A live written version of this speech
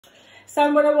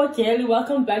Sanibona boGeli,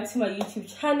 welcome back to my YouTube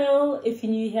channel. If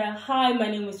you're new here, hi, my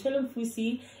name is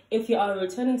Fusi. If you are a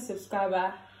returning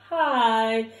subscriber,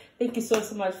 hi. Thank you so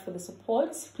much for the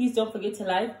support. Please don't forget to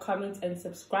like, comment, and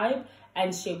subscribe,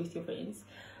 and share with your friends.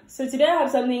 So today I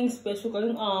have something special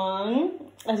going on.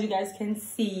 As you guys can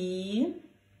see,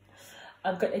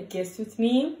 I've got a guest with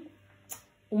me,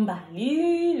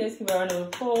 Mbali. Let's give her a round of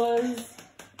applause.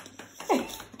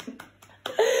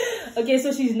 Okay,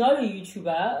 so she's not a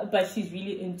YouTuber, but she's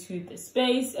really into the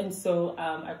space, and so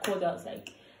I called her. I was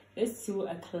like, let's do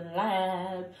a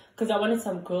collab because I wanted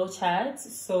some girl chat.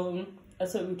 So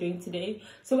that's what we're doing today.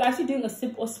 So we're actually doing a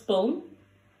sip or spill.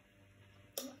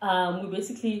 We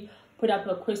basically put up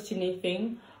a questionnaire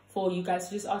thing for you guys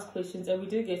to just ask questions, and we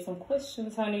do get some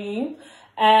questions, honey.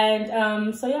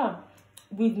 And so yeah,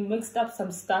 we've mixed up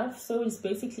some stuff. So it's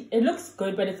basically, it looks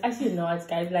good, but it's actually not,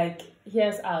 guys. Like,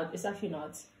 here's out. It's actually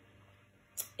not.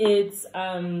 It's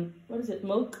what is it?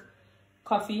 Milk,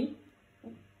 coffee,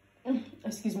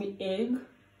 excuse me, egg,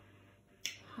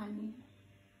 honey.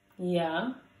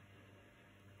 Yeah.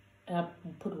 And I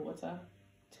put water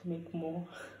to make more.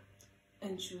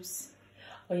 And juice.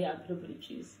 Oh yeah, I put a bit of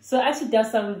juice. So it actually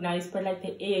does sound nice, but like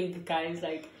the egg, guys,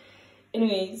 like,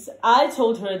 anyways, I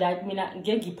told her that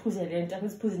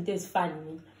is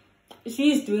fun.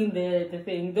 She's doing the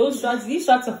thing. These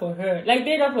shots are for her. Like,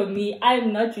 they're not for me.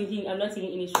 I'm not drinking. I'm not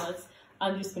taking any shots.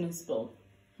 I'm just gonna spill.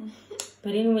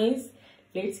 But anyways,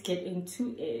 let's get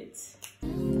into it.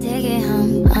 Take it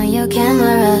home on your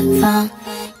camera phone.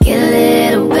 Get a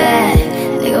little bit.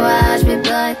 Like watch me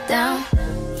blow it down.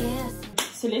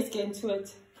 So let's get into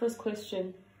it. First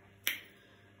question.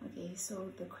 Okay,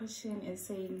 so the question is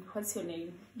saying, what's your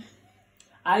name?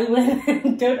 I will.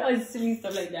 Don't ask silly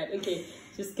stuff like that. Okay,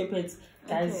 just skip it,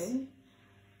 guys. Okay.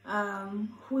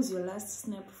 Who's your last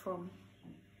snap from?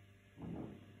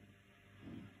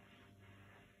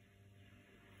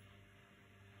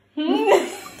 I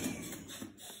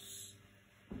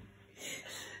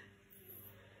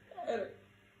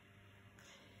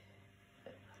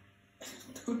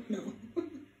don't know.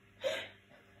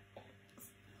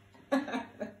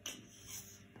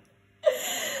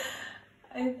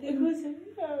 I think it was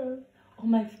oh,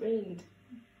 my friend.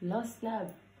 Last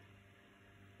snap.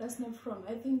 Last snap from,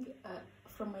 I think,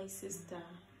 from my sister.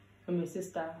 From your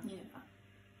sister? Yeah.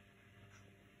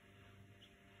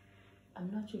 I'm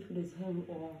not sure if it is him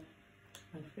or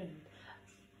my friend.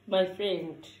 My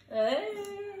friend.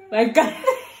 My guy.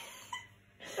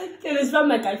 It was from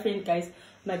my guy friend, guys.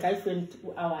 My guy friend,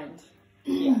 I want.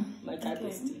 Yeah, my guy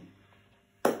bestie.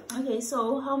 Okay,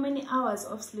 so how many hours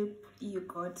of sleep you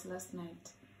got last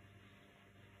night?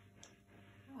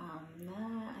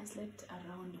 I slept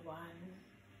around 1.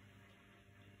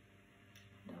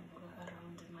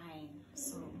 Around 9.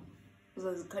 So it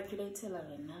was calculated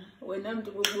when I'm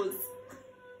to both.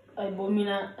 I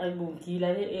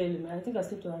think I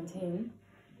slept around 10.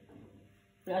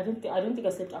 I don't think I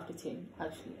slept after 10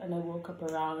 actually, and I woke up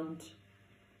around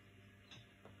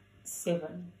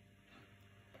 7.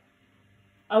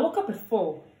 I woke up at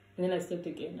 4 and then I slept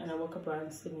again, and I woke up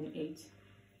around 7, 8.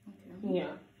 Okay.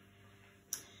 Yeah.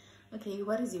 Okay,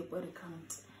 what is your body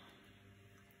count?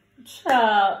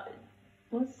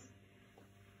 What?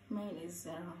 Mine is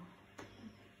 0.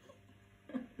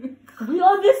 We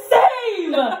are the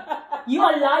same! You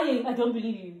are lying. I don't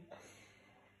believe you.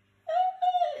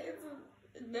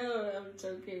 No, I'm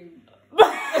joking.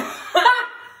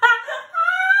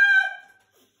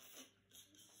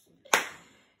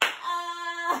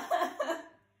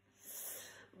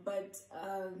 But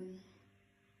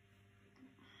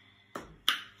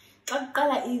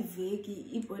Kakala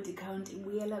iveki body count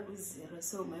ibuyela ku-0,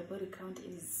 so my body count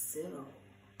is 0.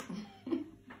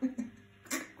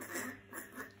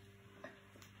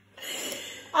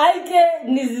 I get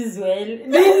this is well.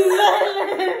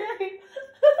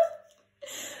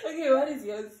 Okay, what is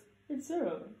yours? It's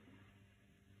 0.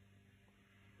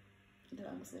 No,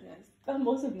 I'm serious. I'm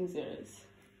also being serious.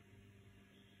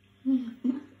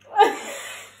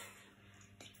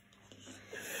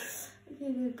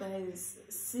 Okay, guys,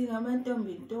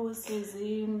 singamantombi into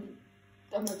sezim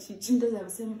amachichi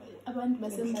abantu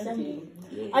basemhlangeni.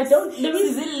 I don't. The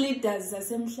reason leaders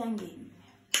zasemhlangeni.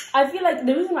 I feel like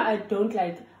the reason why I don't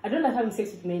like having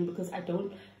sex with men, because I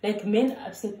don't like men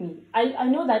upset me. I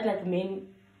know that like men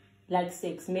like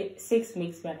sex. Sex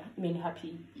makes men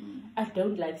happy. I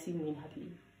don't like seeing men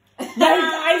happy. Like,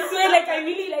 I swear, like, I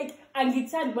really like, and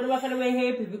it's sad, but I'm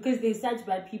happy because they're such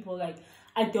bad people. Like,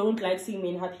 I don't like seeing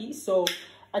men happy, so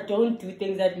I don't do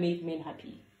things that make men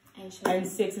happy. And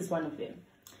sex is one of them.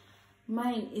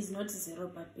 Mine is not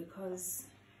 0, but because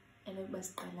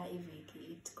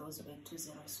it goes back to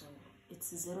 0, so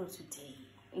it's 0 today.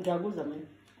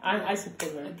 I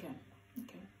suppose. Okay.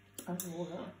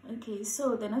 Okay,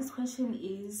 so the next question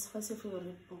is, what's your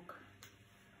favorite book?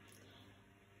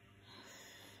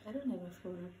 I don't have a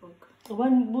favorite book.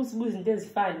 One book is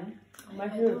fun. I don't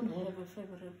have a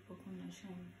favorite book on my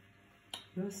channel.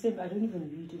 No, same. I don't even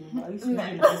read anymore. I used to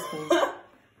read in high school.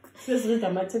 Just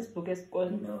read my textbook is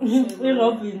gone. No,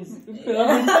 Robins.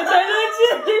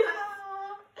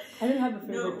 I don't have a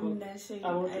favorite book. I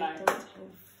won't lie.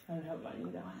 I don't have one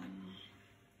either.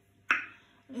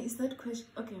 Is that question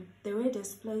okay? The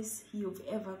weirdest place you've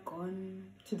ever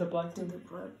gone to the bathroom? To the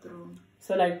bathroom.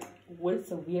 So like, what's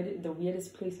the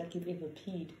weirdest place like you've ever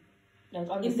peed? Like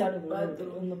on the side of the road,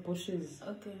 in the bushes.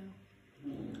 Okay.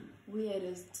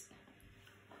 Weirdest.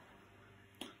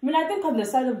 I mean, I think on the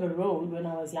side of the road when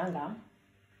I was younger.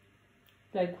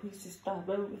 Like we used to stop.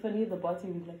 But if I needed the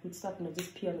bathroom, like we'd stop and I'd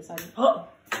just pee on the side. Oh.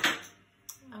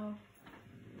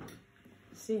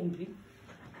 Same.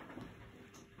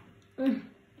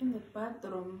 In the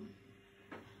bathroom,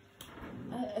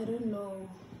 I don't know.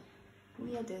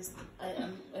 Weirdest, I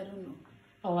don't know.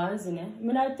 Oh, isn't it? I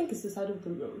mean, I think it's the side of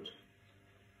the road.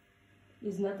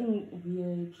 There's nothing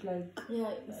weird, like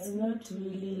it's not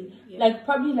really. Yeah. Like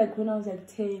probably like when I was like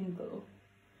 10 though.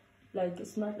 Like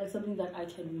it's not like something that I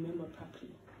can remember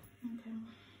properly.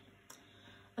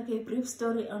 Okay, brief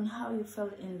story on how you fell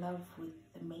in love with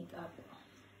the makeup.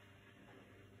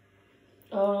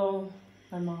 Oh,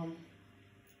 my mom.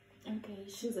 Okay,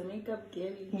 she's a makeup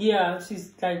girl. Yeah,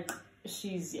 she's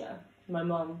my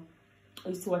mom. I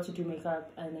used to watch her do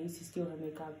makeup and I used to steal her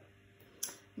makeup.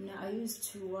 No, I used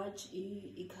to watch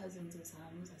cousins of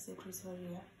Sam's, I say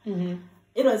Pretoria.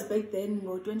 It was back then,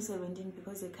 2017,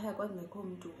 because the car got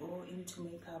home to go into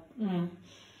makeup.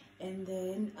 And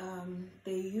then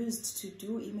they used to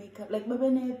do makeup like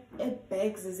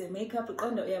bags as a makeup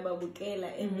and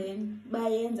then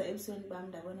bayenza episode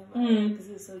bam this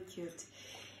is so cute.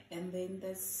 And then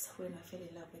that's when I fell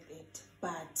in love with it.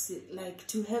 But like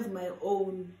to have my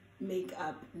own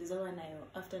makeup, this one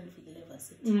I after level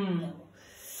city.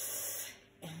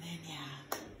 And then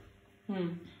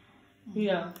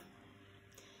yeah.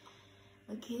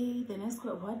 Okay, the next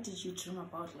question, what did you dream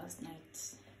about last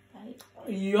night? Right?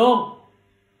 Yo.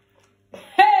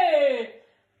 Hey,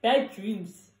 bad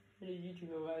dreams. What did you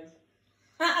dream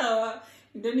about?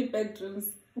 You don't need bad dreams.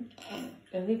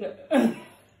 I think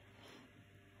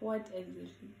what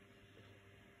exactly?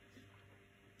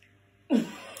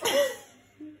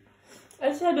 I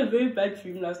just had a very bad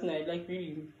dream last night, like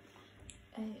really.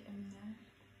 I am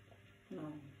no,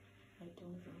 I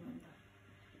don't remember.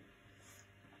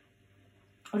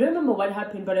 I don't remember what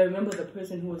happened, but I remember the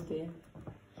person who was there.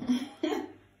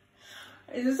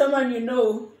 Is it someone you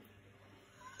know?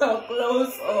 So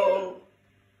close or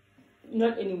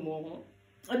not anymore?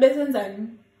 I'm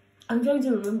trying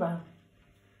to remember.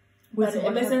 But it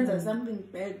was something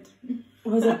bad. It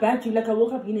was a bad dream. Like I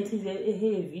woke up in it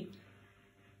heavy.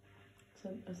 So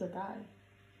it's a guy.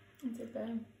 It's a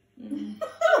guy.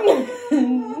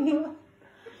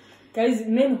 Guys,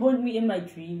 men haunt me in my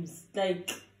dreams.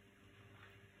 Like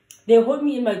they haunt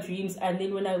me in my dreams, and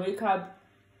then when I wake up,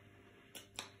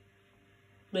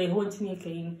 they haunt me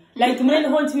again. Like men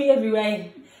haunt me everywhere.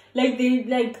 Like they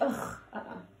like ugh.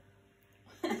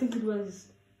 I think it was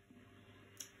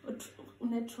a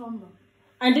trauma.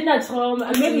 I did not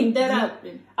trauma. Maybe that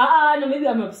happened. No, maybe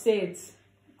I'm upset.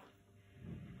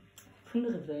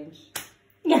 Revenge.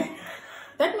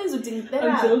 That means you think that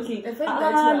I'm joking. The fact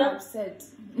that you're upset.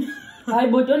 I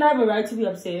but don't have a right to be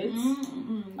upset.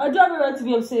 I do have a right to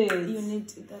be upset. You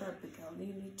need therapy, girl. You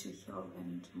need to heal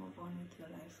and move on with your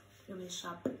life. Really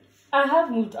sharp. I have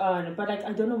moved on, but like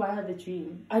I don't know why I had the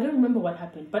dream. I don't remember what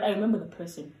happened, but I remember the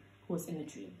person who was in the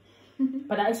dream.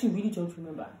 But I actually really don't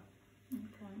remember.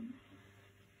 Okay.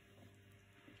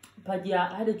 But yeah,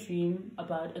 I had a dream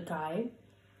about a guy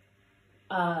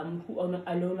who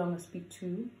I no longer speak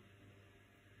to.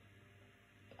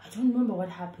 I don't remember what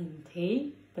happened,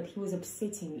 hey? But he was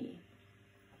upsetting me.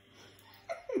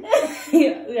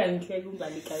 Yeah,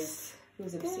 guys. He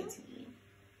was upsetting me.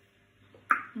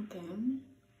 Okay.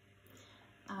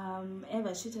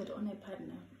 Ever cheated on a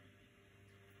partner?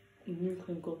 You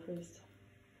can go first.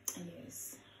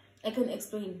 Yes. I can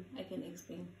explain.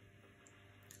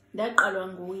 That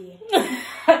nguye.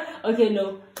 Okay,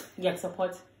 no. Yeah,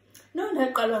 support. No,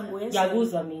 that nguye.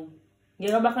 Ngiyakuzwa mina.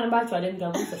 Ngeke abafana bajwayele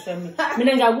ngiyakuzwa family.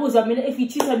 Mina ngiyakuzwa mina if you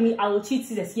cheat on me, I will cheat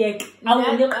this year. I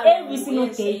will every single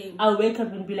day I'll wake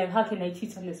up and be like, how can I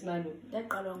cheat on this man? That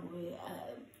nguye.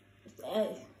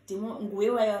 Nguye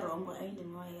wayewrong,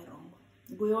 ayindimi wayewrong.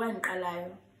 Nguye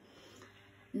wangiqalayo.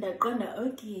 Ndaqonda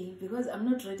okay because I'm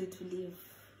not ready to leave.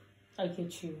 I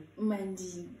get you.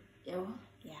 Mandi, yeah.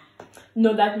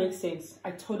 No, that makes sense.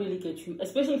 I totally get you.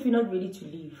 Especially if you're not ready to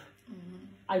leave.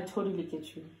 I totally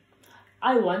get you.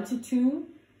 I wanted to,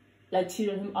 like, cheat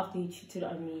on him after he cheated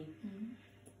on me.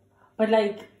 But,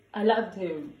 like, I loved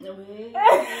him. He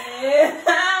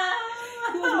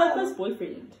was my first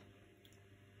boyfriend.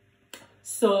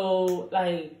 So,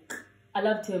 like, I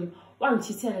loved him. One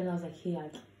cheated and I was like, hey,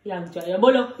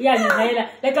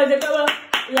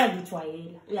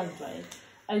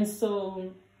 and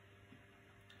so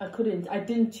I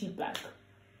didn't cheat back.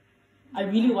 I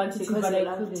really wanted to, but I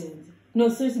couldn't. No,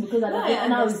 seriously, because I loved it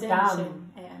and I was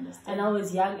dumb. I understand. And I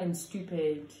was young and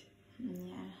stupid.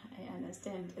 Yeah, I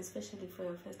understand, especially for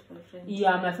your first boyfriend.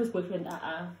 Yeah, my first boyfriend,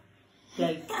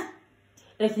 like,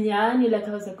 like I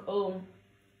was like, oh,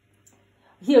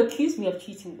 he accused me of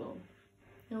cheating though.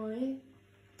 No way.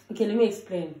 Okay, let me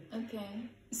explain. Okay.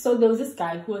 So there was this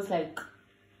guy who was like,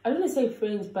 I don't want to say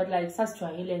friends, but like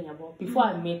before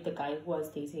I met the guy who I was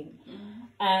dating.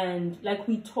 And like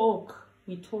we talk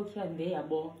here and there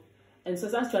about. And so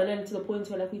that's to the point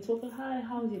where like we talk like, hi,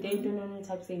 how's your day? Don't know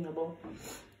type thing about.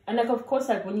 And like of course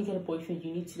like when you get a boyfriend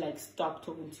you need to like stop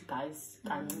talking to guys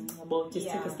about just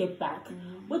take a step back.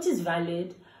 Which is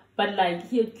valid. But like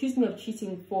he accused me of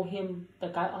cheating for him, the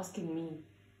guy asking me,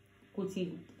 would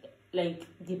he like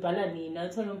Dibalani? I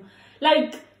told him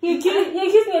like he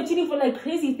accused me of cheating for like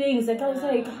crazy things. Like I was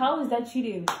like, how is that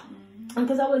cheating? And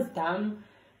because I was dumb,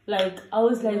 like I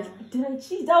was like, did I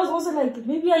cheat? I was also like,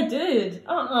 maybe I did.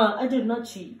 I did not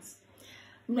cheat.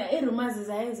 My rumors is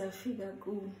I figure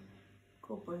go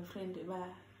boyfriend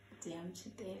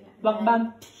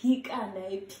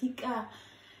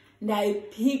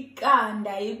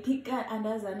ndayiphika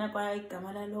andazana kwa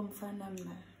igama lalo mfana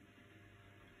mna.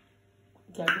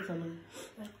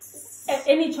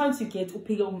 Any chance you get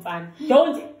upika umfana,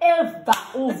 don't ever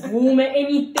uvume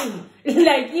anything.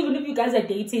 Like even if you guys are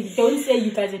dating, don't say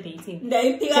you guys are dating.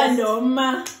 Ndayiphika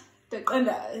noma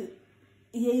ndaqonda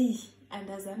yey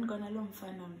andazana kona lo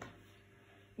mfana mna.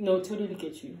 No, totally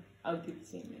get you. I would do the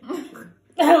same thing.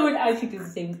 I would actually do the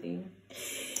same thing.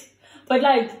 But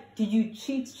like, did you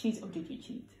cheat or did you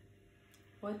cheat?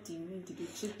 What do you mean? Did you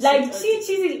cheat? Like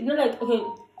cheating, no, like okay,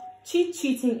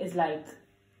 cheating is like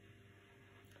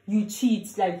you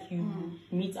cheat, like you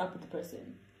meet up with the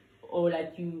person, or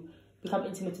like you become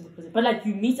intimate with the person. But like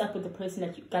you meet up with the person,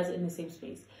 like you guys are in the same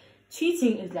space.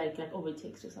 Cheating is like over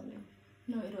text or something.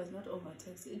 No, it was not over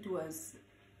text. It was.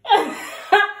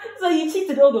 So you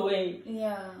cheated all the way.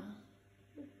 Yeah.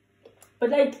 But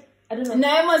like, I don't know.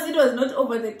 Naimos, it was not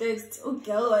over the text.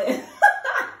 Okay.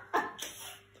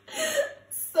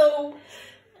 So.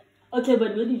 Okay,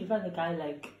 but when did you find the guy?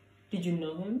 Like, did you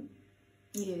know him?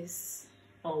 Yes.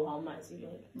 Oh, how much? Yeah.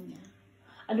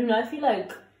 I don't know. I feel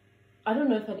like, I don't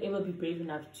know if I'd ever be brave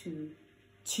enough to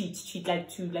cheat, like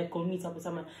to like go meet up with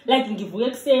someone. Like, give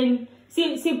work saying,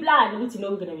 see plan, which you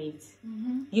know we're gonna meet.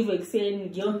 Give work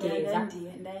saying, give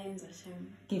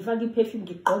perfume,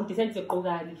 give gum, decide to go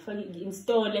and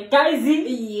install like guys.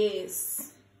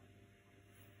 Yes.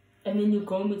 And then you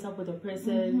go meet up with a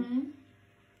person.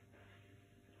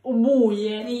 Oh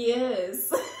yeah.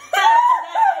 Yes.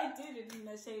 I did it in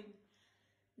the shame.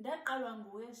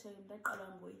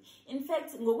 In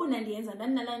fact, ngokunandiyenza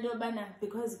ndanalando yobana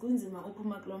because kunzima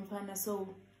uphuma kulo mfana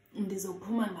so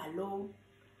ndizophuma ngalo.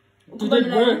 Did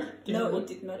it work? No, it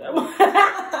did not.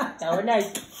 That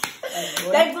nice.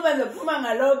 Like kuba ngizophuma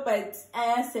ngalo but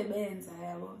ayasebenza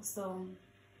yabo. So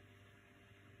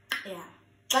yeah.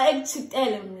 Xa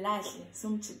ekuchitele mlahle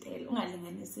somchitele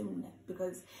ungalinganisi mina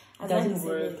because doesn't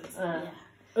work.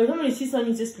 Or somebody cheats on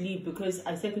you, just leave because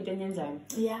I second time.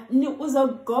 Yeah,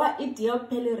 go ideal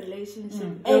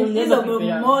relationship. And it's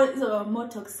about more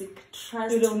toxic.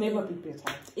 Trust. It'll never be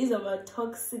better. It's about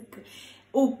toxic.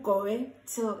 Go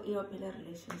till your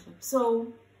relationship.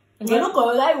 So when you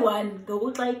go like one,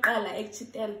 go try color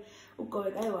actually. Go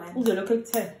like one. Look at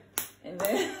 10. And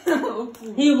then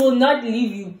he will not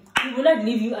leave you. He will not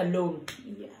leave you alone.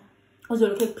 Yeah. Also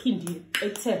look at Pindi.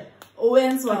 It's 10.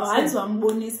 Once I'm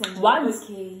bonus and once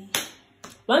she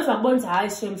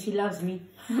loves me.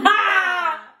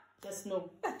 Just know.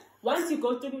 Once you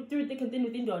go through thick and thin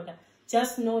within daughter,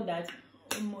 just know that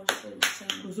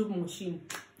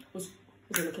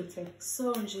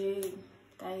so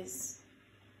guys.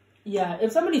 Yeah,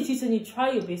 if somebody cheats on you,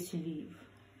 try your best to leave.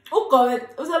 Right.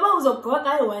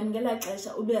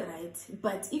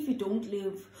 But if you don't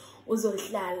leave,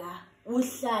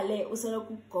 uhlale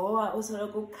usoloku goa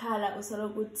usoloku khala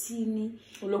usoloku thini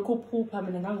ulokhu phupha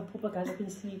mina ngangiphupha guys I can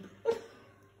sleep.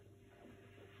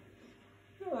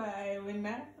 Why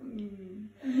wena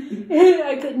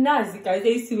I could not, guys. I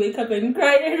used to wake up and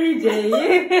cry every day.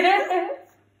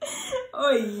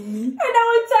 Oh, and I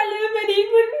would tell him and he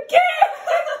wouldn't care.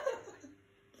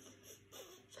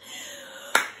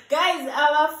 Guys,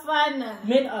 our fun.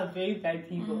 Men are very bad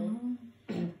people.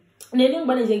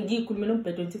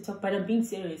 But I'm being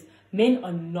serious. Men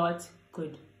are not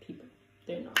good people.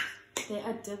 They're not. They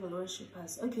are devil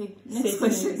worshippers. Okay, next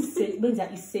question.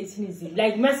 Satanism.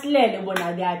 Like,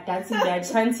 they are dancing, they are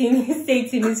chanting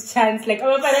Satanist chants. Like,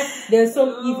 oh my father, they're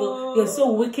so evil, they're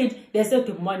so wicked, they're so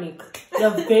demonic. They're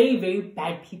very, very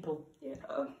bad people. Yeah.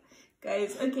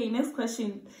 Guys, okay, next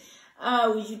question.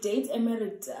 Would you date a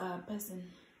married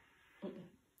person?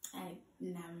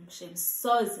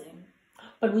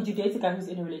 But would you date a guy who's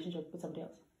in a relationship with somebody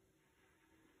else?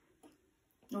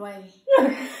 Why?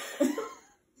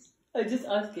 I'm just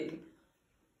asking.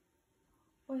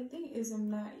 Well, I think if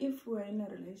we're in a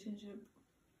relationship,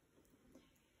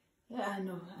 yeah, I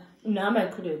know. No, I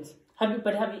couldn't. Have you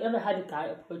ever had a guy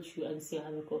approach you and say,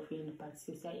 "I'm a girlfriend, but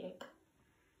Sesiayeka"?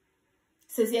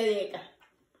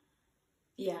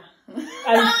 Yeah.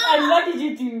 And what did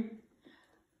you do?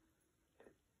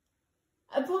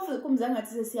 The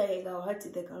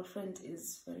girlfriend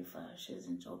is very far. She's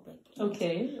in Joburg.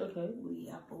 Okay. We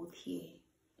are both here.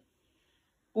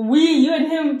 You and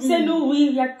him. Say no,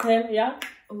 yeah.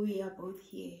 We are both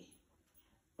here.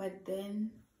 But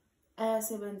then I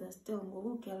still so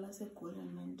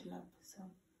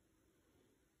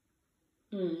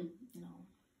no.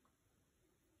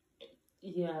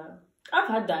 Yeah. I've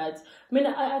had that. I mean,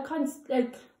 I can't,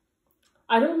 like,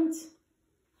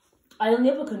 I'll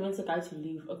never convince a guy to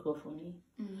leave a girl for me.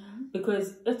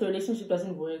 Because if the relationship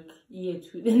doesn't work year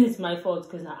two, then it's my fault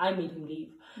because now I made him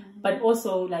leave. But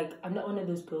also, like, I'm not one of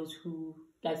those girls who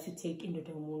likes to take into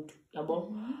the mood. But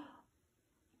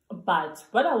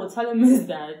what I will tell him is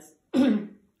that,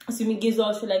 assuming gives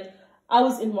also, like, I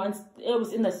was in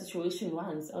that situation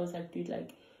once. I was like, dude,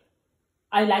 like,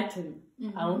 I liked him.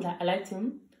 I liked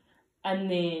him. And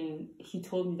then he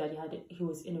told me that he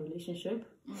was in a relationship.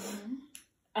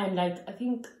 And, like, I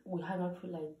think we hung out for,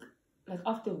 like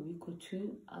after a week or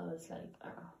two, I was like,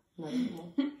 not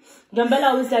anymore. Gambella,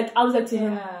 I was like to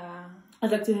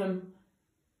him,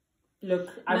 look,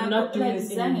 I'm not doing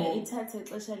this anymore.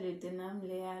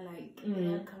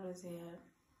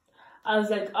 I was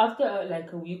like, after,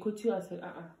 like, a week or two, I was like,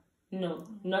 no,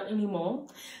 not anymore.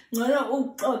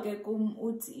 No, okay,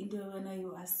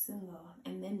 you are single,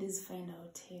 and then this find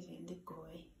out and they go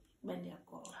away. I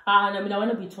mean, I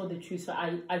want to be told the truth so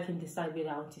I can decide whether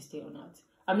I want to stay or not.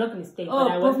 I'm not going to stay,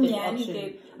 but I want the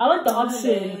option. I want the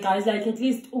option, guys. Like, at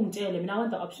least, I want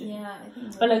the option. Yeah, I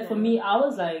think so. But, like, for me, I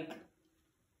was like,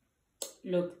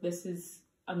 look,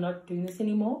 I'm not doing this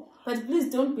anymore. But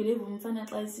please don't believe Mfana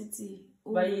City.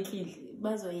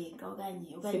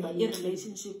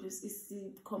 Relationship is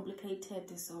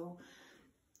complicated, so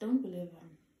don't believe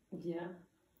him.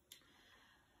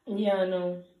 Yeah,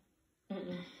 no.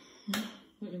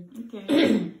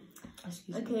 Okay.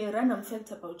 Okay, random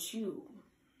fact about you.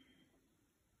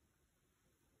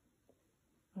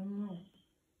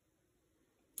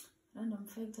 Random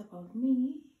fact about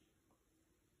me.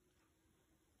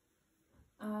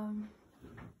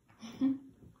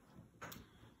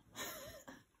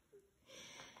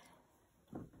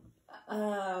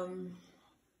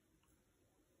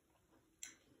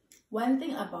 One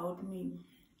thing about me,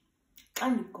 I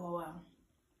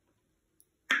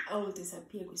will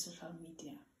disappear with social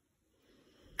media.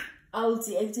 I will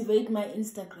deactivate my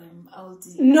Instagram.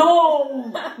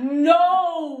 No!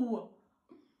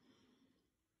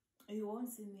 You won't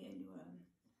see me anywhere.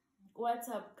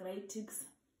 WhatsApp, great ticks.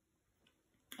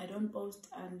 I don't post.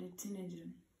 I'm the teenager.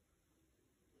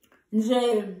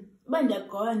 When they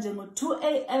go and 2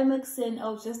 a.m.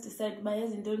 I'll just decide my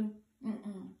eyes and don't.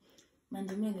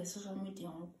 Man, social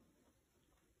media.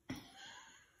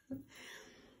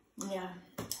 Yeah,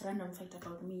 random fact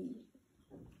about me.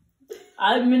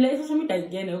 I mean, like, social media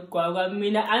again. I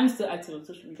mean, I'm still active on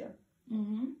social media.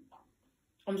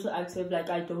 I'm so active, like,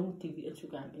 I don't delete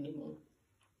Instagram anymore.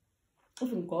 I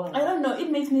don't know, it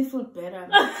makes me feel better.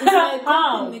 It's like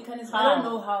a mechanism. I don't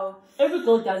know how. Every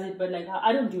girl does it, but, like,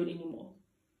 I don't do it anymore.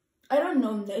 I don't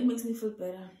know, it makes me feel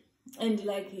better. And,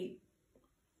 like,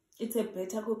 it's a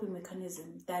better coping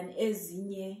mechanism than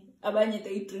ezinye. Abanye,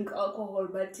 they drink alcohol,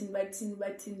 but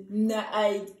nah,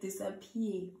 I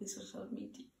disappear with social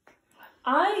media.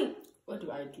 What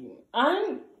do I do?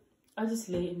 I just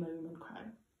lay in my room and cry.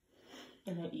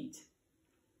 And I eat.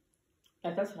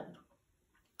 Like, that's what I do.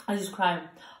 I just cry.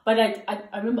 But, like,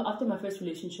 I remember after my first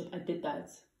relationship, I did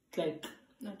that. Like,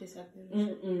 not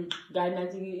disappearing. Guy,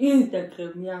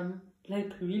 Instagram, yeah.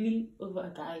 Like, really? Over a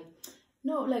guy?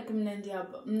 No, like,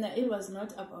 it was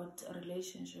not about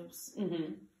relationships.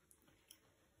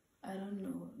 I don't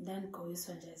know. Then go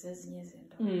so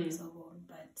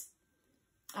but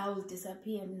I will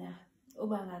disappear now.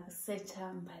 Search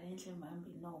Mbali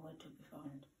nowhere to be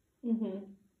found.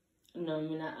 No, I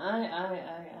mean,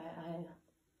 I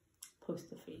post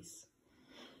the face.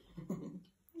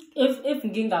 if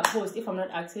Ginga post, if I'm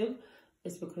not active,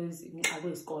 it's because I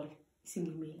will call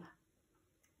singing me.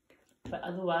 But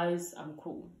otherwise, I'm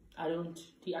cool. I don't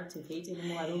deactivate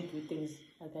anymore. I don't do things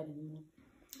like that anymore.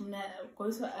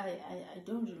 Also, I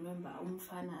don't remember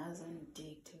Umfana as an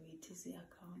deactivate his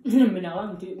account.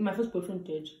 My first boyfriend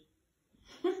did.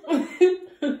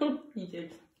 He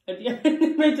did. I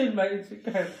deactivated my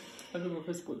Instagram. I don't know my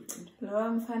first boyfriend. No,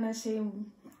 Umfana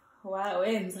shame. Wow,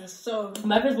 when's so?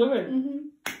 My first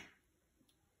boyfriend.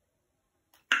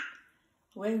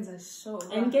 When's a show?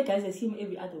 And get guys, I see him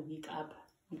every other week up.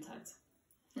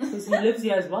 Because he lives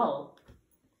here as well.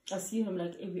 I see him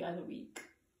like every other week.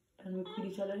 And we call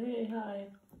each other, hey, hi.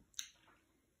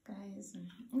 Guys,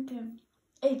 okay.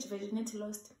 Age virginity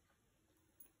lost.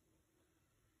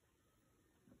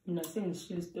 No, I think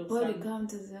she's still body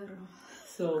count is 0.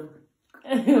 So,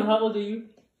 how old are you?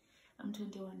 I'm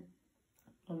 21.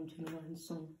 I'm 21,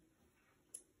 so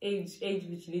age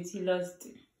virginity lost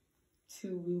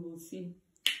 2, we will see.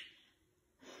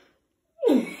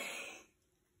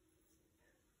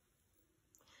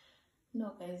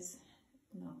 No, guys,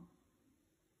 no.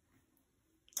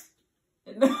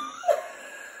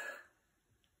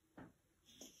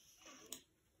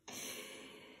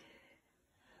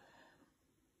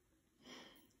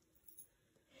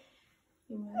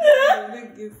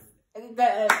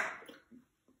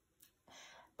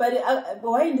 But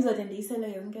why is it in this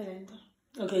young calendar?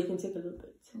 Okay, you can take a little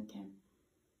bit. Okay.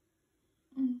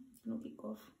 No kick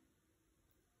off.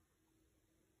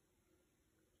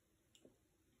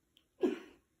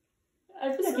 I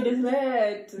feel like it doesn't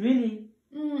bad. Really?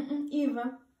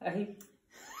 Eva.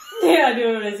 Yeah, I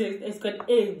don't know what to say. It's got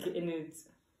egg in it.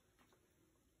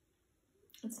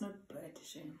 It's not bad,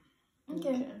 shame.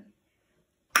 Okay.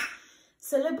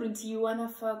 Celebrity you wanna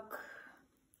fuck?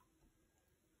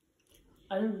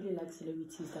 I don't really like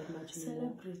celebrities that much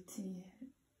anymore. Celebrity.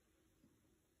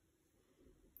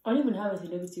 I don't even have a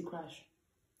celebrity crush.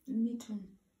 Me too.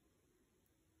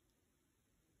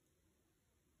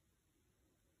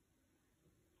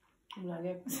 I'm like,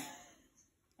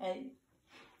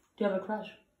 Do you have a crush?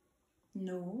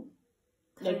 No.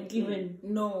 Like, even?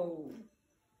 No.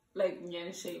 Like,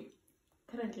 yeah, shape.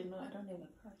 Currently, no, I don't have a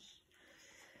crush.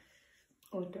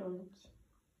 Oh, don't.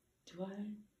 Do I?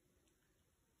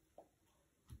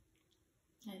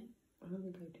 I don't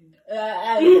think I do.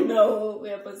 I don't know. We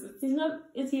are positive. He's not.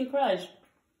 Is he a crush?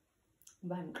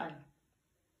 Bang.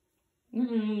 No,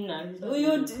 he's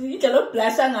not. You cannot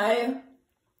blush on high.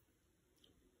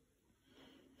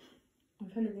 I'm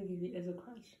trying to think if he is a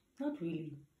crush. Not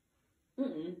really.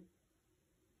 Okay.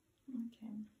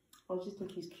 I just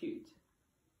think he's cute.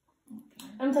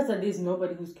 Okay. I'm Tata, there's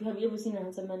nobody who's cute. Have you ever seen a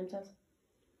handsome man in Tata?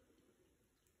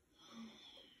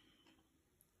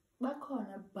 Back on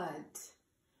a bad.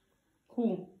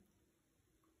 Who?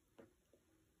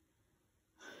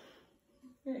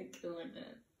 I can't.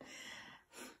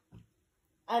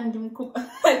 And I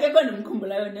can't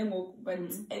remember, but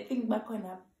I think back on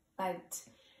a bad.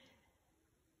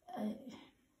 I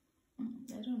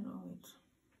don't know it.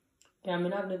 Yeah, I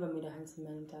mean, I've never met a handsome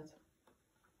man in Tata.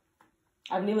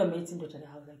 I've never met him at the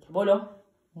house like, Bolo,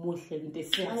 are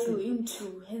you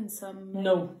into handsome men?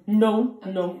 No.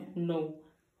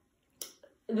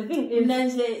 The thing is,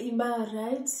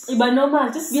 right? Iba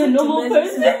normal, just be a normal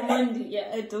person.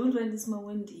 Yeah, I don't want this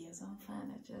Wendy as I'm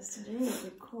fine. I just really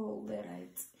recall the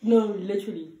right. No,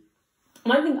 literally.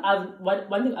 One thing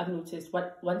I've noticed,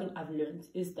 one thing I've learned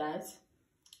is that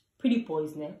pretty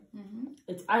boys,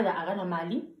 it's either agana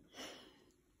mali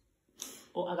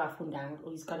or agafundang,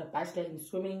 or he's got a bachelor in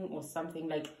swimming or something,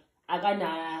 like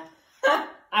agana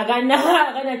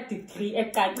degree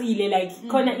like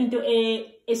corner into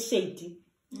a shady.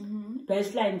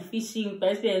 Bachelor in fishing,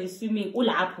 bachelor in swimming, and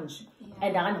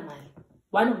agana mali.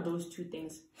 One of those two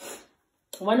things.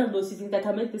 One of those things that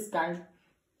I met this guy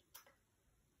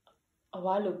a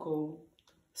while ago.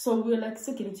 So we were like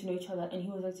still getting to know each other, and he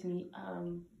was like to me,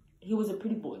 he was a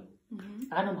pretty boy.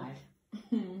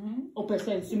 Or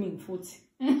person in swimming foot.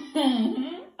 No,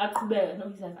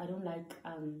 he's like, I don't like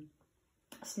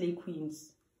slay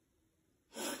queens.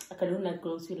 Like, I don't like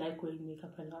girls who like wearing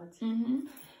makeup a lot.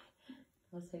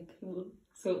 I was like,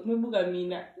 so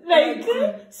like,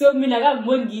 so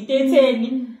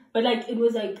but like it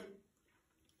was like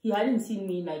he hadn't seen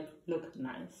me like look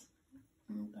nice.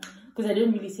 Because I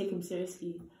didn't really take him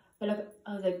seriously. But like,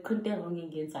 I was like, couldn't wrong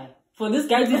inside. For this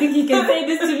guy to think he can say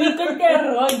this to me, couldn't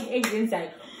wrong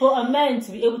inside. For a man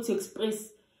to be able to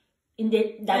express in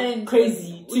that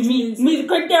crazy to me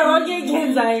couldn't wrong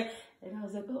inside. And I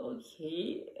was like, oh,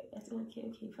 okay. That's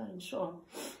okay, fine, sure.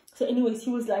 So anyways, he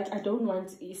was like, I don't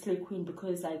want a slay queen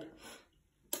because like,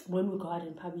 when we go out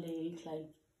in public, like,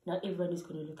 not everyone is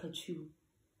going to look at you.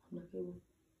 I'm like, oh.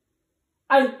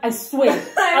 I swear.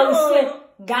 I swear.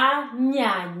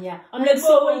 Ganyanya. I'm like,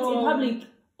 so wait, in public.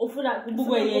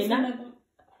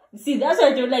 See, that's why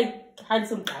I don't like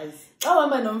handsome guys. Oh,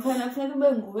 man, I'm fine. I feel like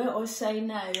or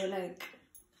shina. You're like,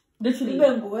 literally.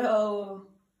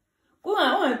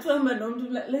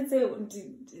 Let's say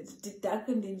the dark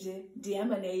and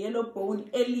diamond a yellow bone,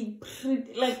 Ellie,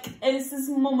 like Elsie's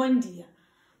Momondia.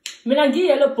 I give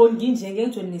yellow bone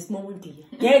ginjeng to this moment.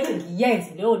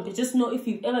 Yes, no, just know if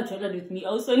you've ever traveled with me,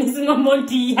 also in this moment.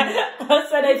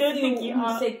 Also, I don't think you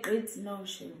are. Secrets, no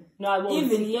shame. No, I won't.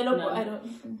 Even yellow bone,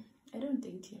 I don't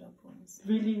date yellow bones.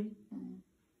 Really?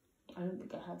 I don't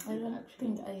think I have. I don't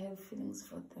think I have feelings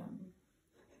for them.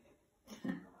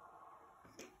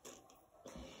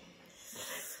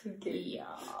 Okay.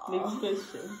 Yeah. Next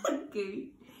question.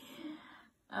 Okay.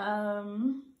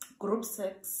 Group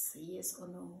sex, yes or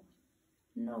no?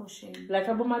 No shame. Like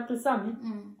about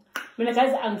some. When I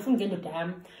guys I'm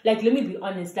damn. Like let me be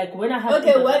honest. Like when I have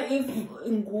okay, what if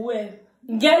Nguwe?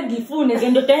 Get the phone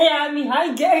again the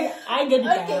I get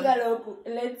okay,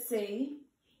 let's say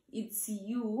it's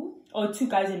you or two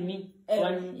guys and me.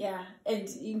 One. Yeah, and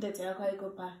in the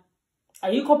Terakopa.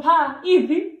 Are you copa?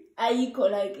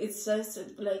 Like it's just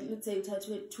like let's say you touch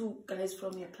with two guys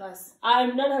from your class.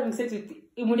 I'm not having sex with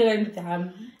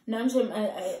Imudela. No, I'm saying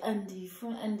and the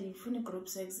phone group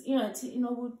sex. You know,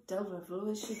 who delve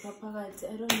shit I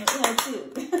don't know.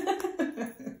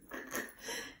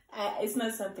 It's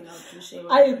not something I would share.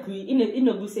 I agree. In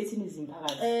a good setting is in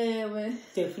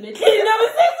definitely.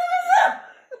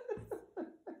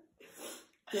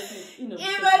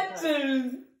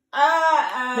 Definitely.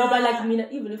 No, but like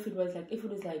even if it was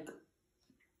like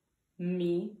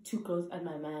me, two girls and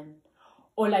my man,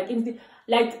 or like anything,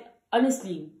 like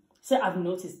honestly, so I've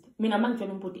noticed. I'm not trying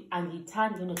to put the angi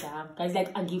tan in the damn guys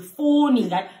like angi phoning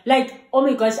guy, like oh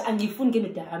my gosh, angi phone in the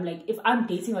damn. Like if I'm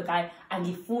dating a guy,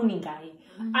 angi phoning guy.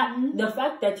 The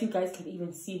fact that you guys can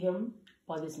even see him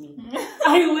bothers me.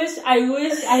 I wish.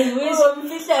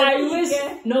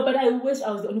 No, but I wish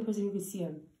I was the only person who could see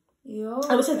him. I wish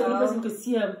I was the only person who could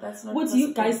see him. That's not would possible.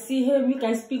 You guys see him? You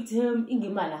guys speak to him in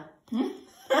Gimala?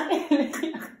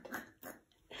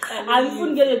 I'm going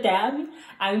to get a damn.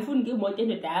 I'm going to get more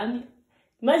than a damn.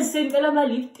 My son, I'm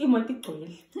going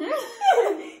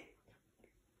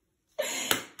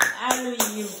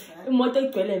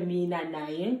to live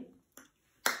in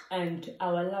and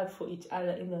our love for each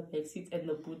other in the back seat and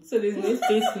the boot. So there's no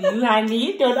space for you,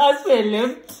 honey. Don't ask for a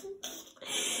lift.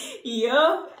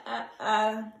 Yo.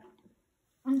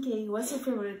 Okay, what's your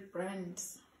favorite brand?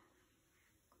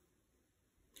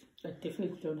 I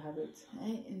definitely don't have it.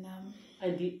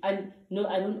 No,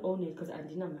 I don't own it because I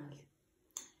didn't know.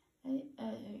 I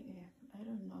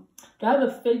don't know. Do I have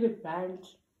a favorite brand?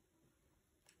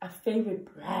 A favorite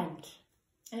brand?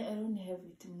 I don't have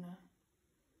it now.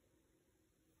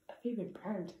 A favorite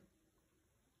brand?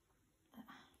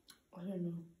 I don't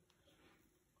know.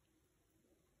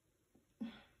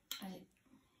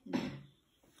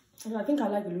 I think I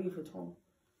like Louis Vuitton.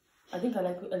 I think I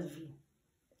like LV.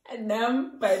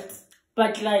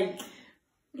 But like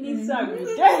it's so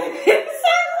good.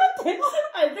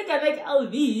 I think I like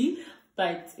LV,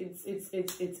 but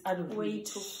it's out of way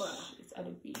reach. Too far. It's out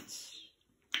of reach.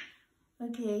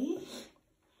 Okay.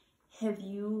 Have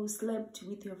you slept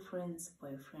with your friend's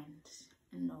boyfriend?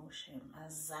 No shame.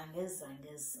 Azange.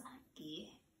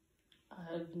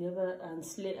 I've never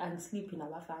sleep in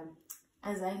our fan.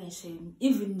 Azange shame.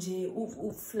 Even nje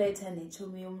ufleta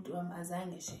nechomi yomuntu wami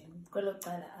azange shame.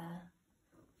 Kolocala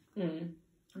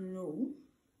no.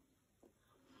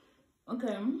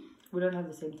 Okay. We don't have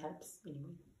the same types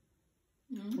anyway.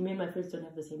 Me and my friends don't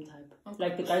have the same type. Okay.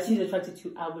 Like the guys she's attracted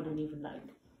to, I wouldn't even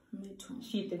like. Me too.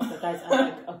 She thinks the guys are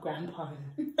like a grandpa.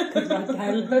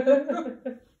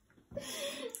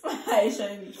 Hi,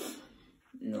 shame.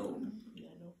 No.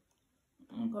 Yeah,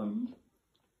 no. Okay.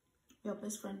 Your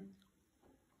best friend.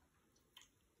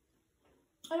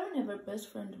 I don't have a best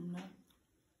friend now.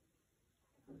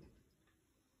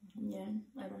 Yeah,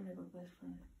 I don't have a best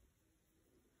friend.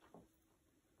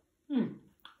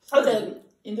 Okay,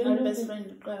 in the best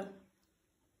friend,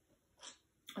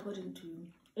 according to you.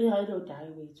 Yeah, I don't die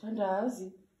with.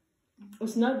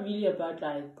 it's not really about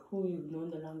like who you've known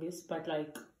the longest, but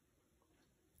like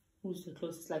who's the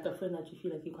closest, like a friend that you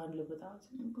feel like you can't live without.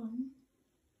 Okay.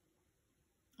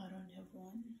 I don't have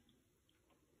one.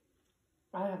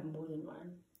 I have more than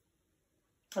one.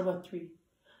 I've got 3.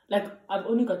 Like, I've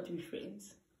only got 3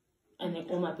 friends. And they're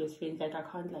all my best friends. Like, I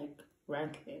can't, like,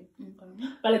 rank them. Okay.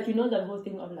 But, like, you know that whole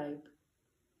thing of, like,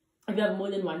 if you have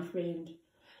more than one friend,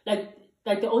 like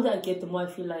the older I get, the more I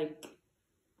feel like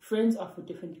friends are for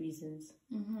different reasons.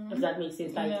 If that makes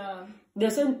sense. Like, there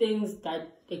are certain things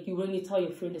that, like, you when you tell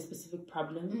your friend a specific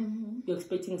problem, you're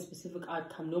expecting a specific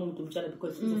outcome. No one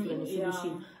because she's a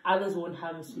solution. Others won't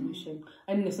have a solution.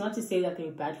 And it's not to say that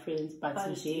they're bad friends, but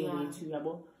to share way too, yeah.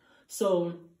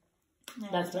 So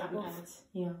that's where I'm at.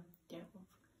 Yeah.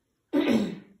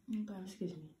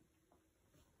 Excuse me.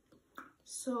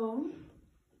 So,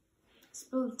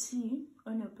 spill tea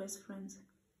on your best friends.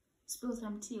 Spill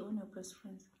some tea on your best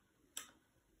friends.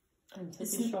 I'm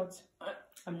taking shots.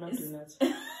 I'm not doing that.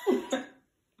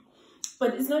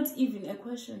 But it's not even a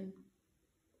question.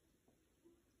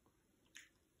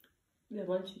 I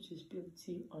want you to spill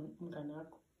tea on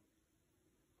Mganako.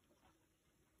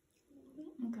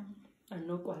 Okay. And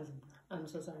no kwazim. I'm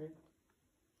so sorry.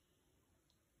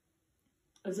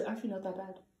 Is it actually not that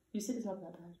bad? You said it's not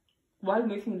that bad. Why are you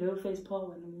making a little face paw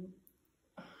when I'm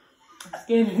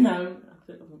scared now? No! You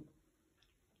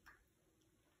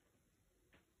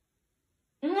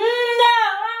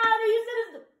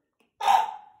said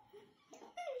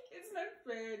it's not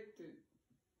fair, dude.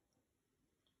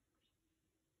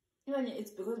 Even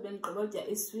it's because when kabocha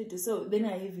is sweet, so then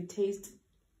I have a taste.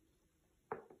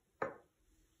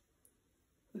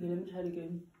 Okay, let me try it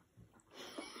again.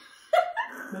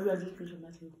 Maybe I'll just finish my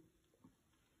tea.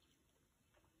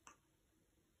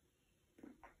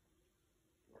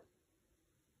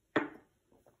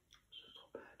 So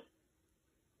bad.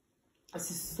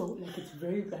 This is so, like, it's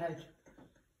very bad.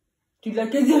 Dude,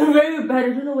 like, it's very bad. I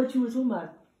don't know what you were talking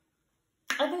about.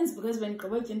 I think it's because when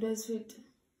kabocha is sweet,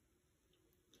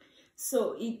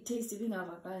 so it tastes even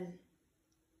avocado.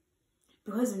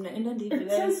 Because it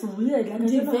tastes weird. Like,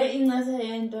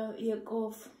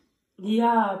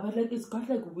 yeah, but like it's got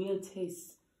like weird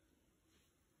taste.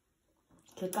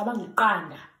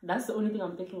 That's the only thing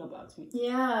I'm thinking about.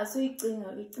 Yeah, so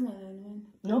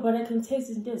no, but I can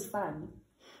taste it tastes fun.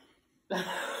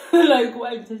 Like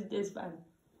why it tastes fun?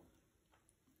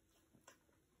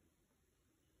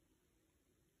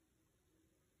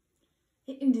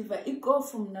 It go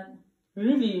from that.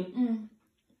 Really?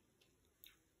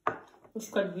 It's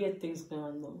got weird things going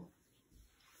on though.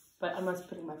 But I'm not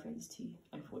spilling my friend's tea,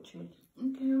 unfortunately.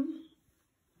 Okay.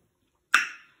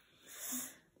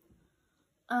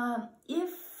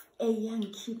 If a young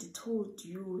kid told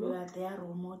you you are their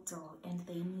role model and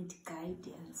they need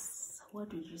guidance,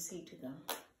 what would you say to them?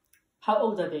 How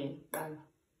old are they?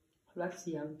 That's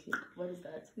a young kid. What is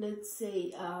that? Let's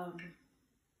say,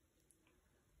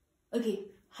 okay,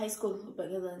 high school,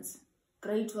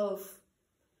 grade 12.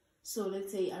 So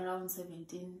let's say around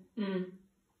 17.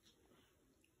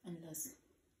 Unless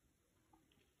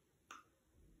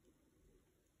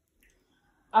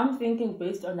I'm thinking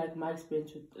based on like my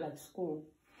experience with like school.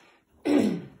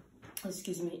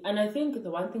 Excuse me. And I think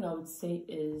the one thing I would say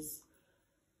is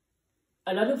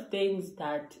a lot of things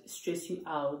that stress you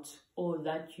out or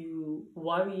that you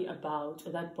worry about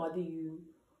or that bother you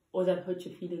or that hurt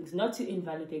your feelings, not to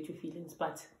invalidate your feelings,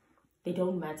 but they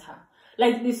don't matter.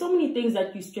 Like there's so many things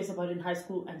that you stress about in high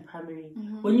school and primary.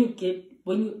 When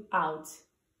you out,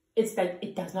 it's like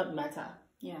it does not matter.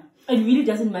 Yeah. It really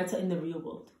doesn't matter in the real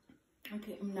world.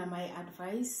 Okay, now my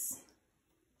advice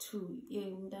to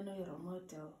role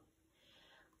model,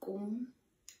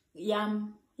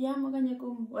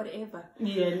 whatever.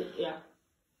 Yeah.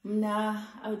 Nah,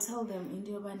 I would tell them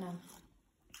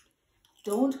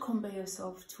don't compare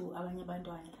yourself to abanye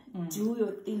abantwana. Do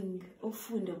your thing.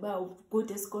 Ufunde about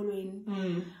good esikolweni.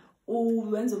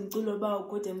 Wenza umculo bawo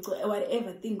kodwa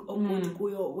whatever thing okude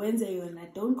kuyo wenze yona.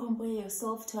 Don't compare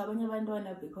yourself to abanye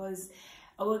abantwana because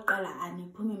okokuqala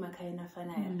aniphumi emakhaya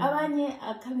afanayo. Abanye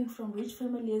are coming from rich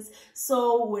families,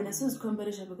 so when I asuzi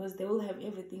competition because they will have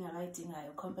everything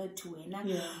abayidingayo compared to wena.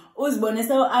 Uzibone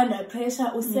so under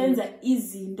pressure usenza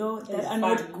izinto that are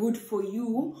not good for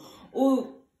you.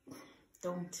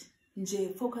 Don't.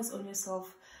 Nje focus on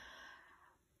yourself.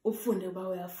 Ufunde uba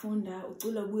uyafunda,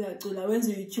 ucula uba uyacula,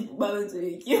 wenza YouTube uba wenza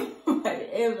YouTube,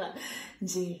 whatever.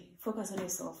 Nje focus on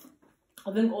yourself.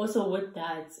 I think also with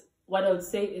that, what I would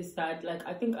say is that, like,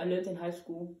 I think I learned in high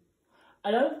school,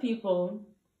 a lot of people,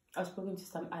 I've spoken to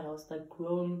some adults, like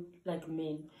grown, like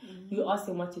men, you ask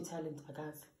them what's your talent, I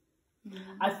guess.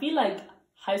 I feel like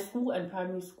high school and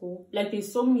primary school, like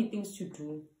there's so many things to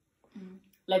do.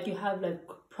 Like you have like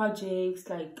projects,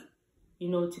 like, you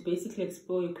know, to basically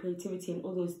explore your creativity and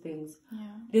all those things.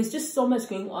 There's just so much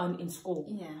going on in school.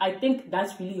 I think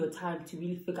that's really your time to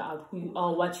really figure out who you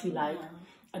are, what you like,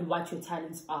 and what your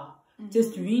talents are.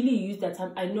 Just really use that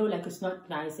time. I know like it's not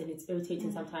nice and it's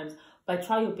irritating sometimes, but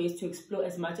try your best to explore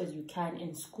as much as you can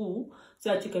in school so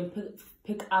that you can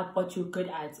pick up what you're good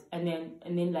at, and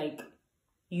then like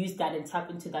use that and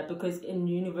tap into that. Because in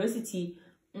university,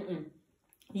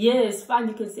 yeah, it's fun.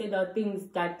 You can say there are things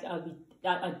that are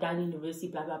done in university,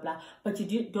 blah blah blah, but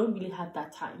you don't really have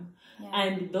that time,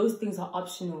 and those things are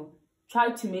optional.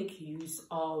 Try to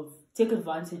take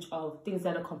advantage of things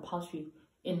that are compulsory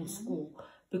in school,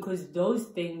 because those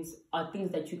things are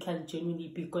things that you can genuinely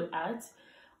be good at,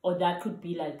 or that could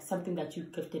be like something that you're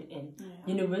gifted in.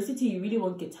 University, you really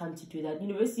won't get time to do that.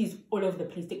 University is all over the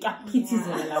place. They got PTs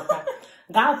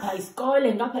Gapa is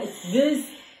calling, Gapa is this,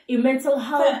 mental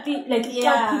health, like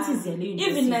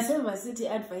even National City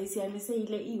advice, I say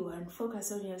E1,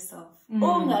 focus on yourself.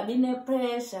 No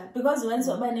pressure, because once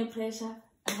you have no pressure,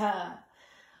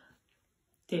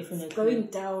 definitely it's going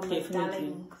down.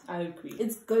 Definitely, I agree.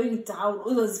 It's going down.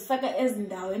 All those factors isn't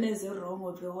down is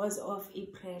wrong because of a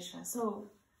pressure.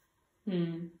 So,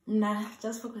 nah,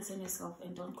 just focus on yourself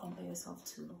and don't compare yourself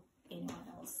to anyone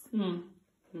else. Okay.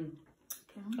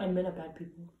 And men are bad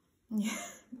people. Yeah.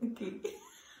 Okay.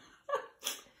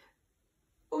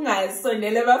 No,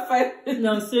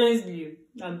 seriously,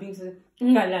 I'm being serious.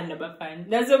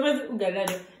 That's what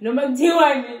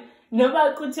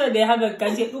they have a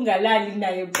gadget.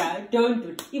 Don't do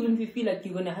it. Even if you feel like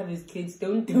you're gonna have his kids,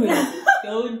 don't do it.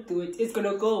 Don't do it. It's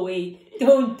gonna go away.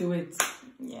 Don't do it.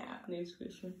 Yeah. Next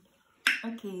question.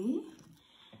 Okay.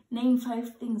 Name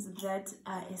 5 things that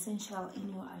are essential in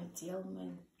your ideal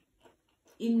man.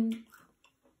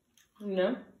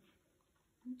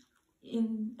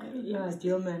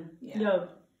 Ideal man. Yeah.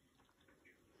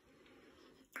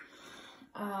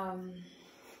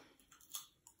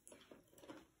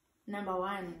 Number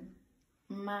 1,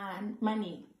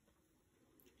 money.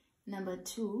 Number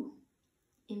 2,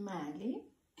 Mbali.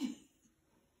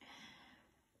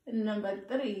 Number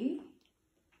 3,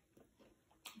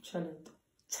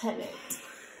 talent.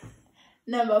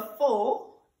 Number 4,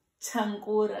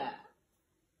 chankura.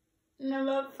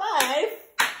 Number 5,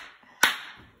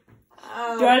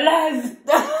 dollars.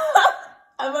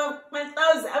 I'm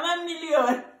a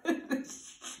million.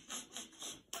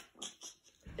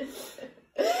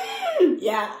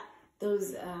 Yeah,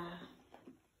 those are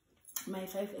my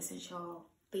 5 essential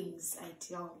things I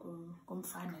tell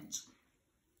finance.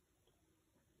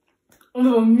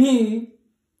 Oh, me.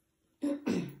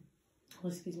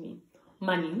 Excuse me.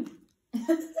 Money.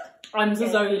 I'm so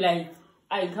sorry. Like,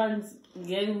 I can't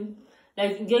getting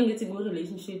into a good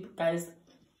relationship, guys.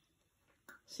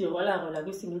 Like,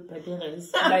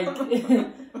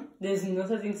 there's no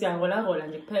such thing as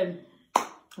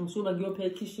I'm sure that you'll pay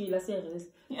Kishi la series.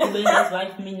 His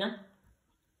wife, Mina.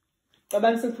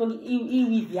 I'm so for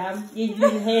you,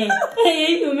 human hair.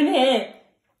 Hey, human hair.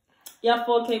 Yeah,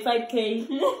 4K, 5K.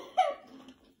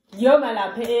 You're my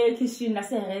la pay Kishi la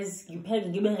series. You pay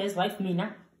his wife,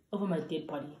 Mina, over my dead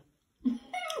body.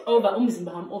 Over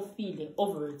Umzimbaham, or feeling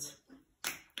over it.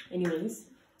 Anyways,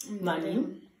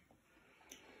 money.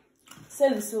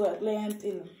 Service work, land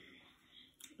in.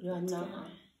 Yeah, no.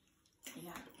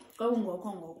 Yeah. Go.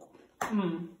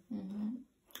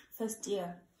 First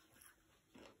year.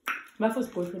 My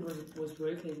first boyfriend was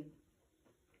working.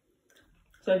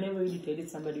 So I never really dated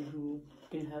somebody who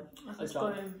didn't have a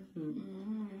job.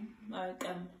 Like,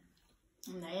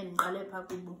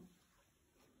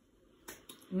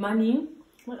 money.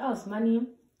 What else? Money.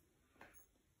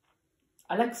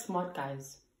 I like smart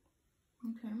guys.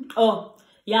 Okay. Oh,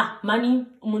 yeah, money.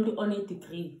 Umuntu on a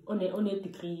degree. On a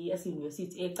degree as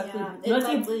university.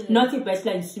 Not a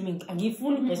bachelor in swimming. I give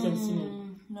full bachelor in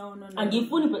swimming. No. And give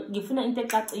full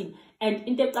intercatting. And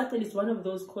intercatting is one of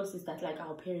those courses that like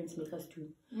our parents make us do.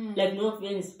 Like no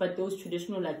offense, but those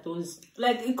traditional like those.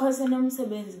 Like it costs an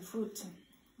fruit.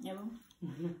 Yeah.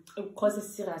 Of course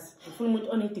it's serious. Full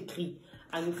umuntu on a degree.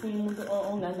 And full umuntu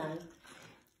on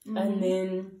and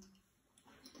then.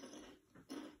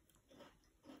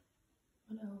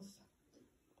 What else?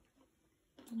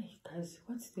 Hey guys,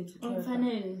 what's the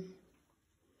umfana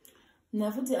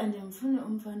nafuthi andimfuna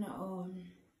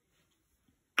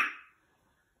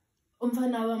umfana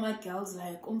wama girls,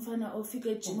 like umfana ofika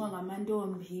ejima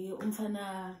ngamantombi,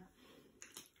 umfana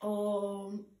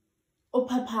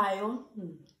ophapayo,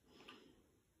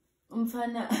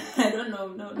 umfana I don't know,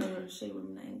 no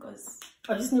shame, because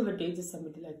I just never dated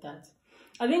somebody like that.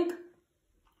 I think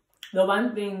The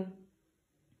one thing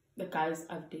the guys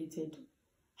I've dated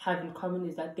have in common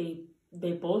is that they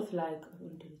both like,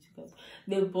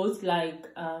 they both like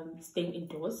staying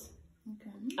indoors.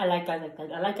 Okay. I like guys like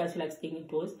that. I like guys who like staying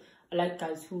indoors. I like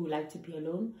guys who like to be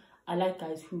alone. I like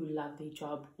guys who love their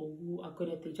job or who are good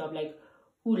at their job, like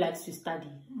who likes to study,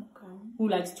 who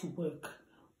likes to work.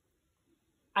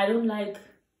 I don't like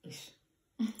yes.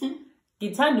 I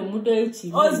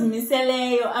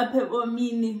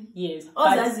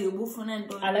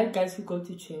like guys who go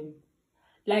to gym.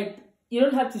 Like, you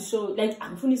don't have to show, like,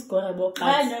 I'm funny scorer, but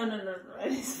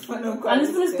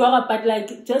but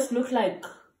like, just look like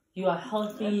you are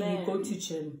healthy, you go to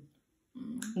gym.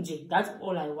 That's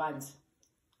all I want.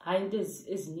 And this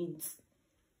is needs.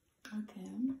 Okay.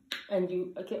 And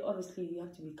you, okay, obviously you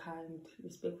have to be kind,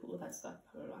 respectful, all that stuff.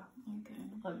 Okay.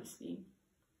 Obviously.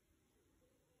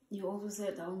 You also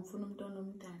said I would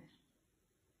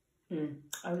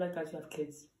like guys who have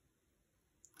kids.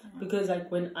 Because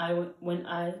like when I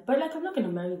but like I'm not gonna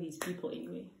marry these people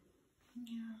anyway.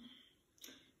 Yeah.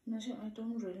 No, I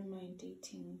don't really mind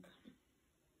dating.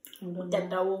 I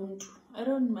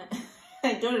don't mind.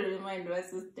 I don't really mind my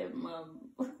stepmom.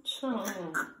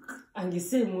 And you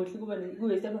say I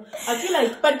feel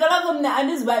like, but I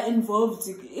just by involved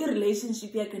in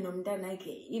relationship yake nomntana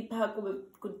yakhe ipha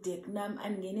kudeknam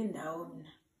angene ndawo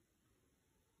mna.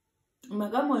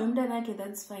 Magamoya umntana yakhe,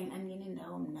 that's fine, angene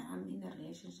ndawo mna. I'm in a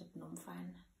relationship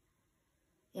nomfana.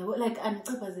 Yeah, but like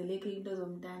andichaphazeleki into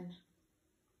zomntana.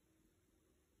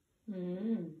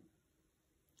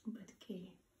 But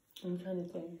okay. I'm trying to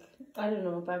think. I don't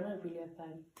know, but I'm not really a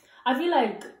fan. I feel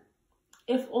like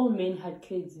if all men had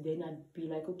kids, then I'd be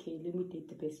like, okay, let me date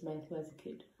the best man who has a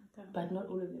kid. Okay. But not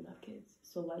all of them have kids,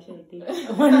 so why should I date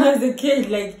one who has a kid?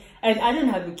 Like, and I don't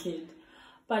have a kid.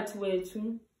 But wait,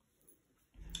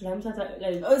 like,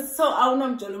 so I don't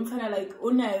know, like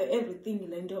unayo everything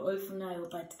lento oyifunayo,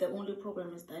 but the only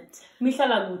problem is that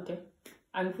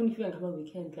I'm thinking if I'm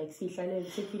weekend, like see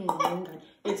taking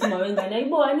it's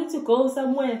my I need to go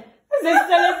somewhere.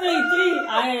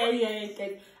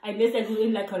 Unless I go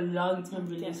in like a long-term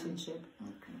relationship.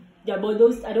 Okay. Yeah, but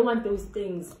those I don't want those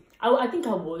things. I think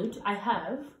I would. I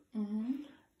have.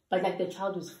 But like the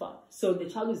child was far. So the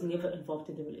child was never involved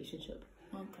in the relationship.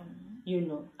 Okay. You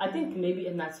know. I think maybe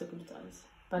in that circumstance.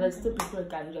 But I still prefer a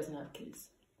guy who doesn't have kids.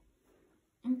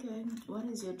 Okay. What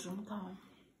is your dream car?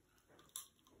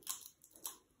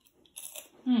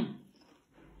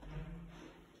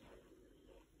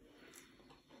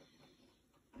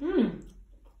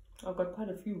 I've got quite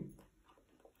a few.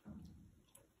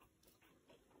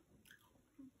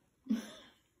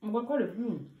 Okay.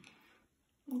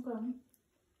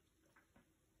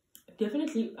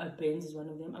 Definitely a Benz is one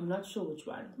of them. I'm not sure which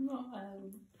one. No,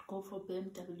 I'll go for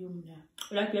BMW now.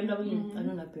 You like BMW? I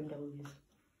don't like BMWs.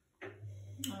 Oh,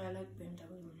 I like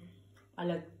BMW. I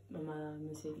like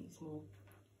Mercedes more.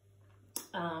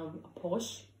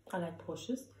 Porsche. I like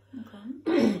Porsches.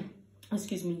 Okay.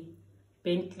 Excuse me.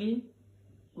 Bentley,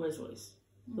 Rolls Royce.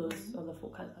 Those are the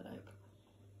 4 cars I like.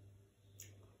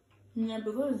 Yeah,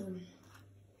 because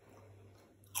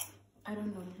I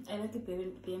don't know. I like a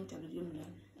BMW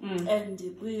and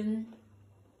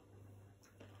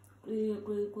we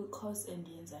cost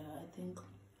Indians. I think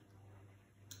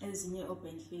as near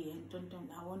Bentley and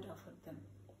I won't afford them.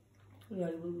 Yeah,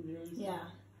 it will be really.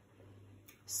 Yeah.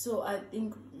 So I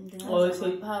think the power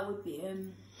would be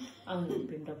I don't like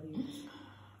BMWs.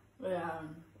 Yeah.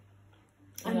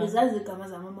 And besides the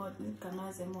motor,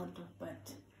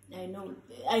 but I know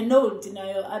I've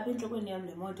been talking to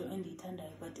the motor and the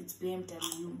Tandai, but it's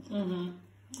BMW. Yeah.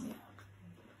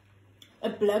 A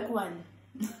black one.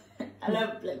 I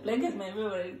love black. Black is my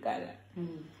favorite color.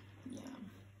 Yeah.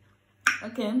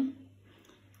 Okay.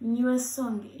 Newest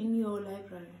song in your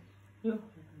library.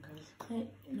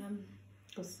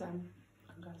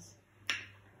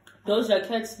 Those are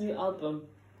Cat's new album.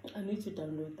 I need to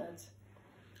download that.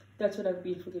 That's what I've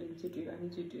been forgetting to do. I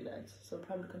need to do that. So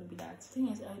probably gonna be that. The thing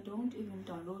is, I don't even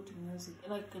download music.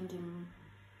 Like in the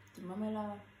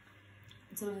Mamela,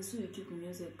 it's also YouTube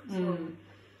music. So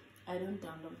I don't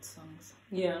download songs.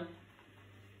 Yeah.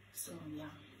 So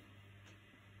yeah.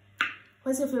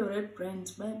 What's your favorite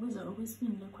brand? Bibles are always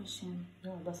been the question.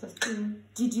 No, that's a thing.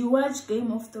 Did you watch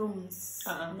Game of Thrones?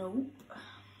 No.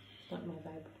 Not my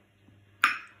vibe.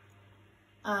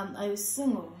 Are you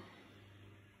single?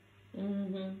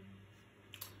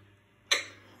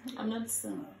 I'm not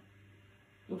single.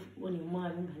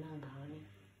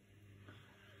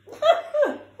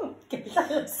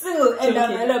 Single and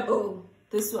available.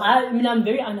 This one. I mean, I'm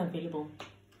very unavailable.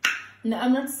 No,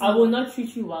 I'm not single. I will not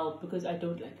treat you well because I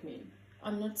don't like men.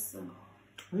 I'm not single.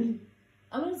 Really?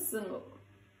 I'm not single.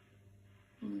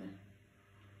 No.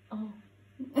 Oh.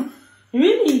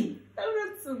 Really? I'm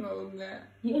not single. No.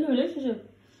 You're in a relationship?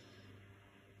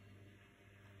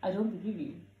 I don't believe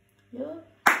you. Yeah.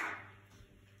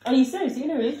 Are you serious? You're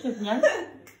in a relationship, yeah?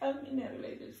 I'm in a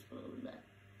relationship. No.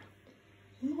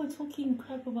 You were talking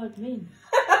crap about men.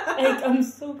 Like, I'm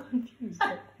so confused.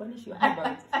 Like, what is your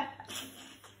about?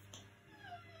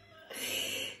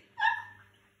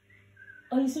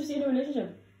 Are you seriously in a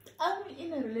relationship? I'm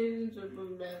in a relationship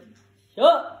with them.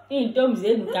 Sure. In terms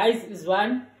of guys, is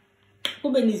one.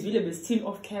 Woman is really still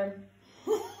off cam.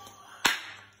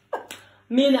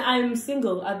 Me, I'm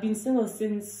single. I've been single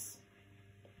since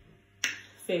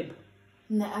Feb.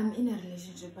 No, I'm in a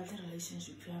relationship, but the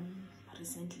relationship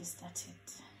recently started.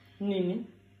 Nini?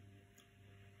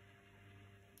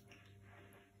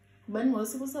 When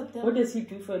was it September? What does he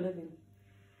do for a living?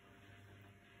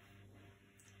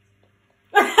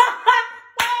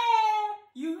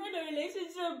 You in a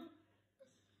relationship?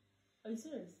 Are you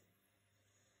serious?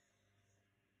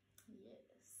 Yes.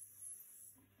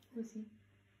 Who's he?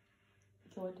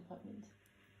 Okay, what department?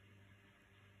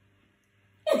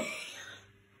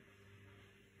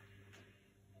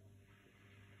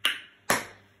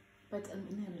 But I'm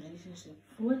in a relationship.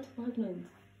 What department?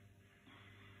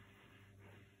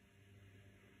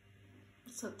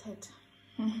 So tight.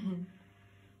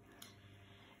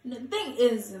 The thing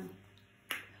is,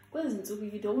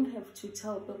 you don't have to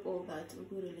tell people that a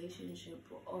good relationship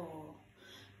or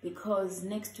because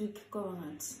next week go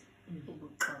on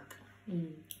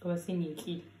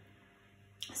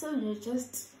so you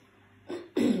just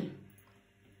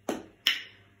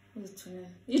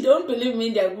you don't believe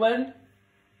me, that one.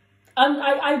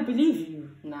 I believe you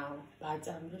now, but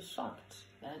I'm just shocked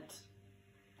that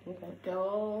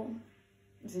Girl,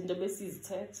 Zindabesi is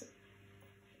text.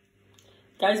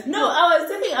 Guys, no, I was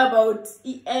talking about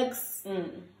EX.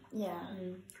 Yeah.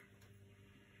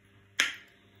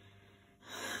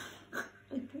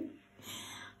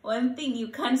 One thing you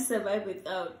can't survive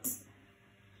without.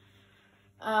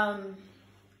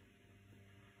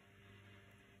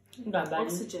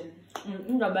 Oxygen.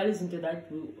 Mbali is into that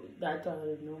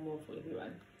normal for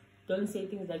everyone. Don't say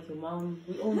things like your mom.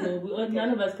 We all know.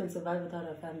 None of us can survive without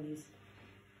our families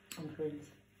and friends.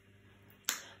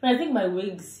 But I think my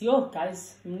wigs,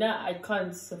 guys, nah, I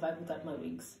can't survive without my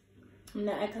wigs.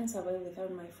 No, I can't survive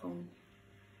without my phone.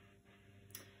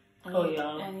 Oh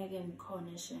yeah. And again,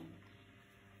 connection.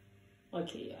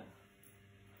 Okay, yeah.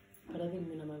 But I think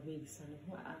my wigs,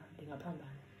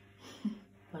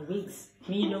 my wigs.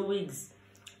 Me no wigs.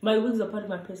 My wigs are part of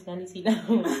my personality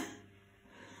now.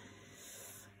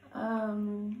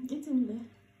 It's in there.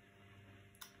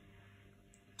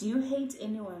 Do you hate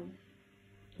anyone?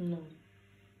 No.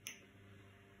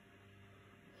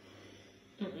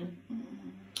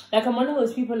 Like, I'm one of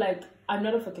those people, like, I'm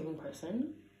not a forgiving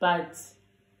person, but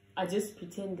I just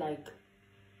pretend like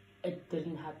it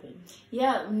didn't happen.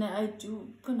 Yeah, no, I do.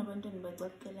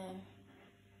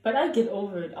 But I get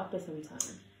over it after some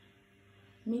time.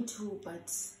 Me too, but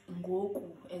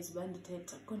ngoku as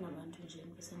bandithetha khona abantu nje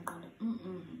besenqonda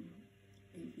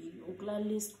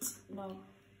list no.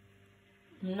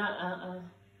 Nah,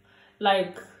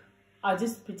 like, I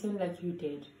just pretend like you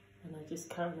did, and I just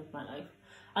carry on with my life.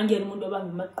 And get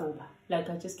like,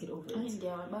 I just get over it. I'm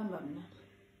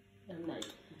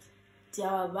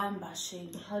like,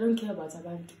 shame. I don't care about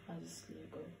abantu. I just let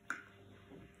it go.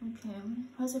 Okay,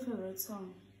 what's your favorite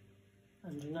song?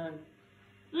 Andinam.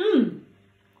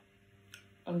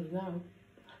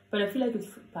 But I feel like it's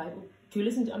Bible. Do you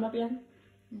listen to Amapian?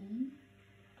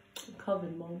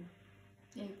 Calvin Mom.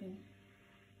 Okay.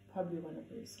 Probably one of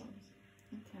his songs.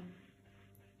 Okay.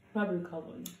 Probably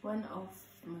Calvin. One of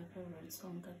my favorite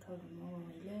songs, Calvin Mom.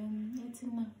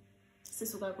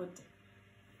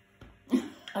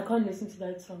 I can't listen to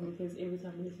that song because every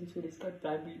time I listen to it, it's got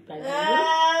bad.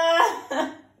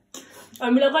 I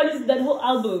mean, I can't listen. That whole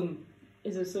album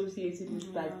is associated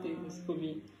with bad things for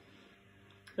me.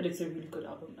 But it's a really good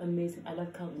album. Amazing. I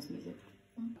love Calvin's music.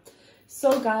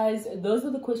 So guys, those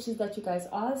were the questions that you guys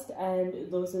asked,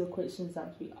 and those are the questions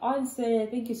that we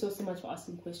answered. Thank you so much for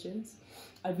asking questions.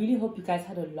 I really hope you guys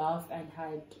had a laugh and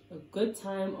had a good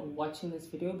time on watching this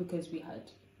video, because we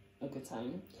had a good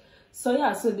time. So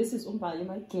yeah, so this is Mbali,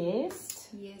 my guest.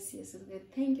 Yes, okay.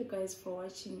 Thank you guys for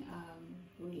watching.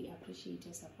 Really appreciate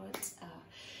your support.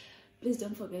 Please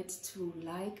don't forget to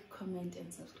like, comment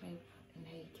and subscribe in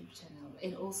my YouTube channel,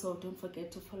 and also don't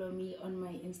forget to follow me on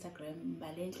my Instagram,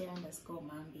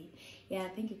 Mbali_Mambi. Yeah,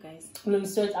 thank you guys. I'll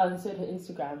insert her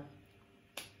Instagram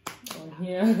on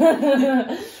here.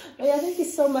 But yeah, thank you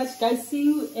so much guys. See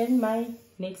you in my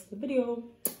next video.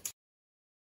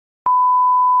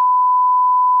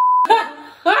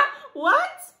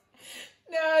 What?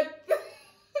 No.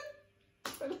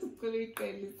 Let's go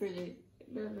listen.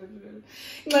 No.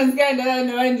 Man's kind of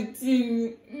no one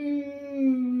team.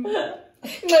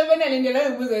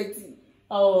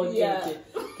 Oh, okay, Yeah.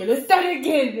 okay, let's start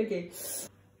again. Okay.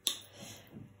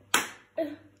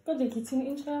 Got the kitchen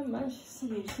intro, mash.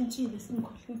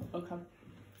 Okay.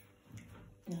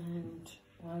 And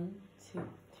 1, 2,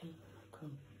 3, go.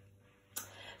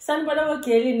 Sanibona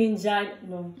boGeli ninja.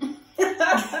 No.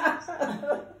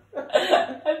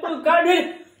 I forgot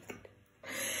it.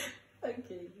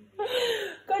 Okay.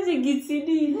 Got the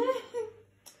kitchen.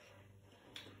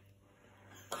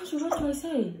 Gosh, what do I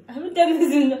say? I haven't done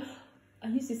this in. I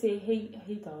used to say,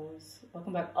 hey girls,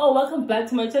 welcome back. Oh, welcome back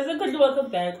to my channel.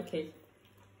 Welcome back. Okay.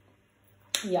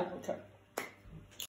 Yeah, okay.